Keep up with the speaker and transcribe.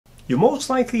You most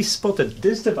likely spotted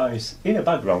this device in the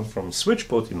background from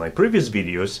SwitchBot in my previous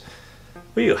videos,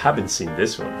 but you haven't seen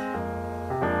this one.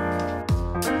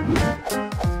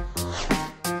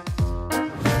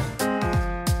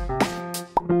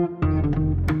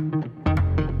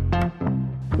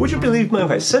 Would you believe me if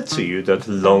I said to you that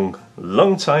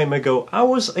long time ago I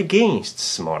was against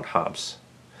smart hubs?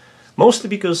 Mostly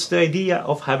because the idea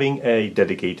of having a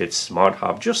dedicated smart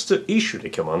hub just to issue the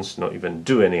commands, not even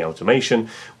do any automation,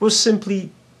 was simply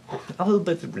a little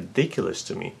bit ridiculous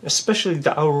to me. Especially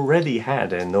that I already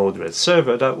had a Node-RED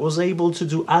server that was able to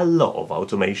do a lot of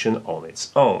automation on its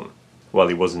own. Well,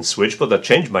 it wasn't SwitchBot that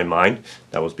changed my mind,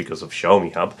 that was because of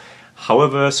Xiaomi Hub.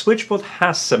 However, SwitchBot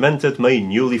has cemented my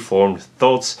newly formed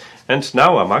thoughts, and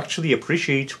now I'm actually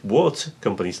appreciate what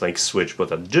companies like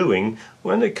SwitchBot are doing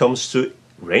when it comes to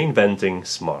reinventing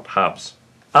smart hubs.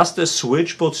 As the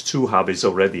SwitchBot 2 hub is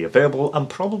already available, I'm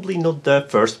probably not the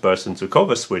first person to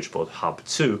cover SwitchBot Hub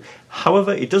 2,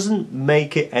 however it doesn't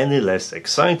make it any less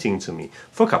exciting to me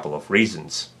for a couple of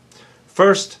reasons.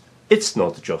 First, it's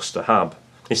not just a hub.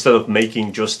 Instead of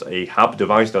making just a hub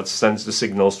device that sends the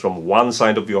signals from one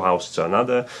side of your house to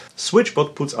another,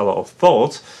 SwitchBot puts a lot of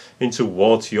thought into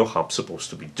what your hub's supposed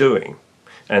to be doing.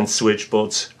 And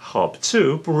SwitchBot Hub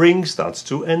 2 brings that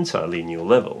to an entirely new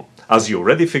level. As you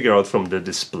already figure out from the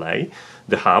display,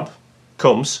 the hub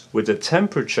comes with a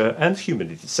temperature and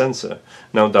humidity sensor.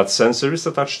 Now that sensor is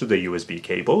attached to the USB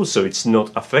cable, so it's not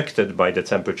affected by the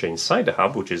temperature inside the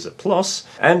hub, which is a plus,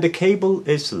 and the cable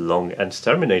is long and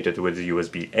terminated with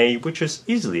USB-A, which is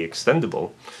easily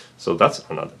extendable. So that's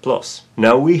another plus.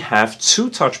 Now we have two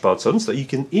touch buttons that you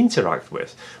can interact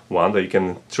with. One that you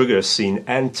can trigger a scene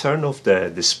and turn off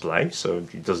the display so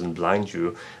it doesn't blind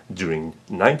you during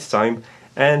nighttime.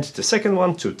 And the second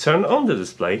one to turn on the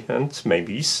display and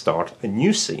maybe start a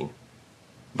new scene.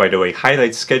 By the way,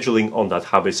 highlight scheduling on that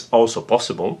hub is also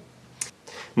possible.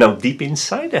 Now deep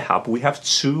inside the hub we have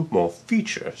two more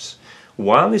features.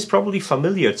 One is probably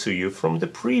familiar to you from the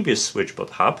previous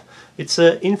SwitchBot hub. It's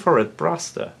an infrared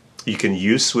blaster. You can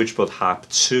use SwitchBot Hub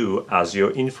 2 as your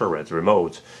infrared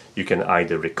remote. You can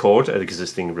either record an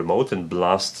existing remote and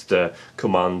blast the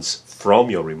commands from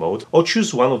your remote, or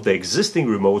choose one of the existing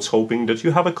remotes hoping that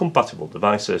you have a compatible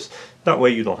devices. That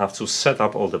way you don't have to set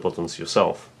up all the buttons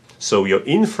yourself. So your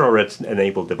infrared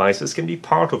enabled devices can be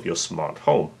part of your smart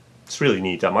home. It's really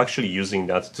neat. I'm actually using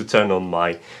that to turn on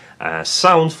my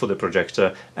sound for the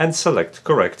projector and select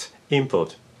correct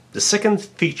input. The second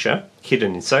feature,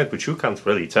 hidden inside, which you can't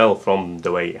really tell from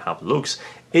the way Hub looks,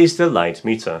 is the light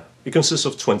meter. It consists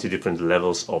of 20 different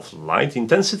levels of light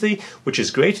intensity, which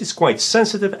is great, it's quite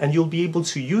sensitive, and you'll be able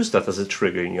to use that as a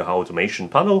trigger in your automation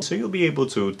panel, so you'll be able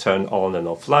to turn on and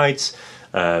off lights,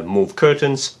 move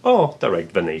curtains, or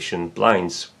direct Venetian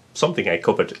blinds, something I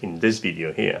covered in this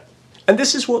video here. And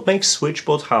this is what makes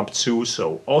SwitchBot Hub 2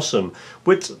 so awesome.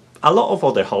 With a lot of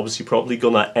other hubs, you're probably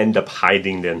gonna end up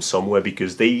hiding them somewhere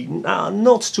because they are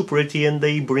not too pretty and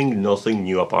they bring nothing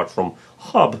new apart from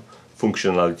hub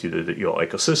functionality to your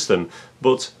ecosystem.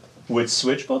 But with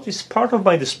SwitchBot, it's part of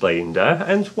my display in there,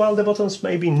 and while the buttons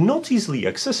may be not easily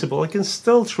accessible, I can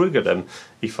still trigger them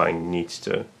if I need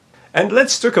to. And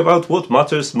let's talk about what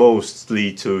matters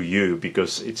mostly to you,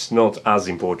 because it's not as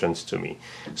important to me.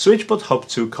 SwitchBot Hub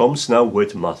 2 comes now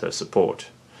with Matter support.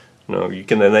 Now, you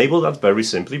can enable that very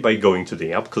simply by going to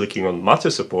the app, clicking on Matter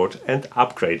support and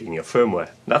upgrading your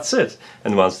firmware. That's it.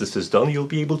 And once this is done, you'll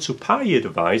be able to power your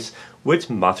device with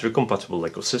Matter compatible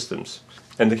ecosystems.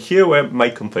 And here where my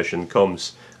confession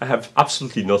comes. I have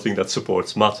absolutely nothing that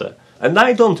supports Matter. And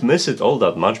I don't miss it all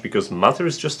that much because Matter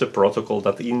is just a protocol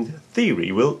that in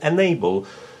theory will enable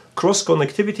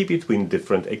cross-connectivity between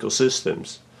different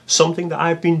ecosystems. Something that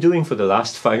I've been doing for the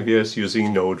last 5 years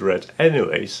using Node-RED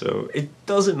anyway, so it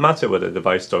doesn't matter whether the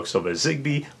device talks over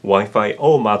Zigbee, Wi-Fi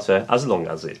or Matter as long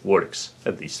as it works,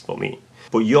 at least for me.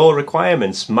 But your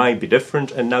requirements might be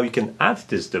different, and now you can add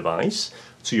this device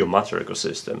to your Matter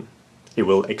ecosystem. It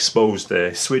will expose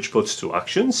the SwitchBot to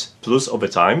actions, plus over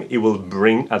time it will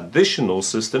bring additional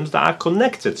systems that are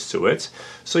connected to it,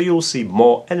 so you'll see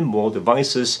more and more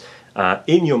devices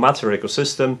in your Matter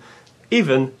ecosystem,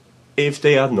 even if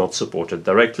they are not supported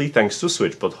directly thanks to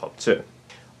SwitchBot Hub 2.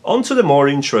 On to the more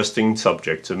interesting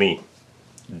subject to me.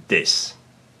 This.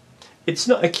 It's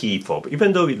not a key fob,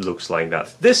 even though it looks like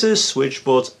that. This is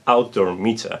SwitchBot Outdoor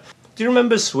Meter. Do you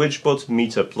remember SwitchBot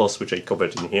Meter Plus, which I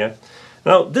covered in here?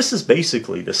 Now, this is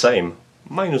basically the same,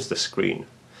 minus the screen.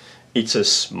 It's a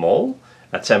small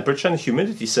a temperature and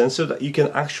humidity sensor that you can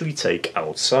actually take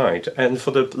outside. And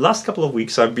for the last couple of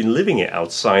weeks I've been leaving it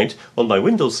outside on my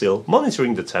windowsill,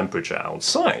 monitoring the temperature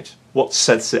outside. What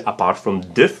sets it apart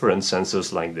from different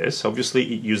sensors like this?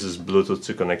 Obviously it uses Bluetooth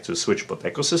to connect to the SwitchBot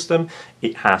ecosystem.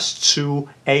 It has 2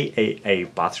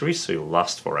 AAA batteries, so it'll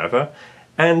last forever.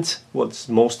 And what's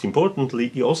most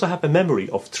importantly, you also have a memory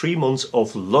of 3 months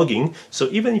of logging, so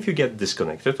even if you get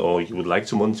disconnected or you would like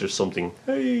to monitor something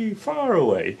far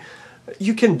away,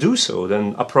 you can do so,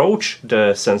 then approach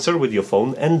the sensor with your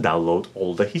phone and download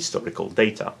all the historical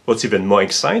data. What's even more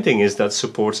exciting is that it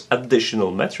supports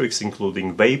additional metrics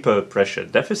including vapor pressure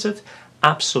deficit,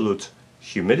 absolute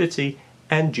humidity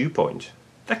and dew point.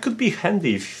 That could be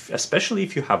handy, especially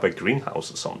if you have a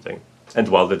greenhouse or something. And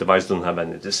while the device doesn't have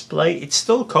any display, it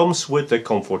still comes with the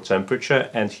comfort temperature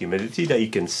and humidity that you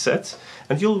can set,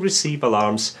 and you'll receive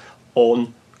alarms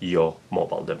on your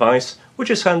mobile device, which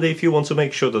is handy if you want to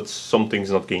make sure that something's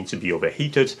not going to be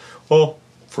overheated or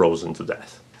frozen to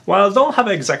death. While I don't have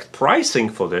exact pricing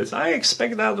for this, I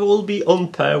expect that it will be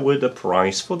on par with the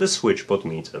price for the SwitchBot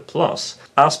Meter Plus.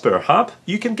 As per Hub,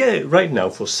 you can get it right now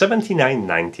for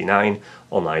 $79.99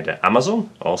 on either Amazon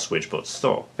or SwitchBot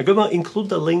Store. I'm gonna include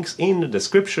the links in the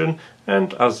description,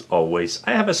 and as always,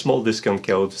 I have a small discount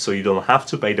code so you don't have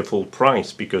to pay the full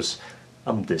price because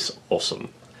I'm this awesome.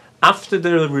 After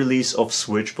the release of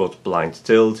SwitchBot Blind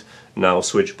Tilt, now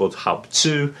SwitchBot Hub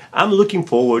 2, I'm looking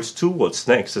forward to what's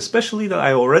next, especially that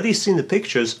I already seen the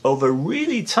pictures of a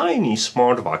really tiny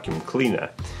smart vacuum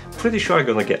cleaner. Pretty sure I'm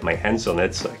gonna get my hands on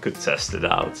it so I could test it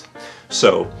out.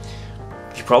 So,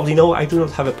 you probably know I do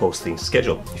not have a posting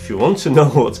schedule. If you want to know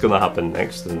what's gonna happen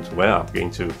next and where I'm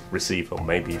going to receive, or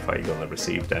maybe if I'm gonna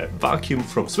receive the vacuum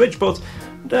from SwitchBot,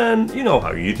 then you know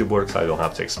how YouTube works, I don't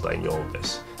have to explain you all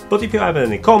this. But if you have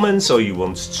any comments or you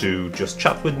want to just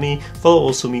chat with me, follow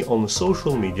also me on the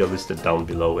social media listed down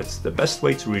below. It's the best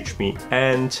way to reach me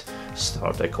and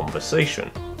start a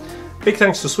conversation. Big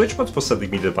thanks to SwitchBot for sending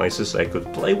me devices so I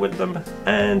could play with them,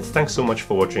 and thanks so much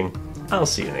for watching. I'll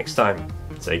see you next time.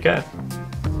 Take care.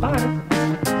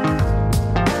 Bye.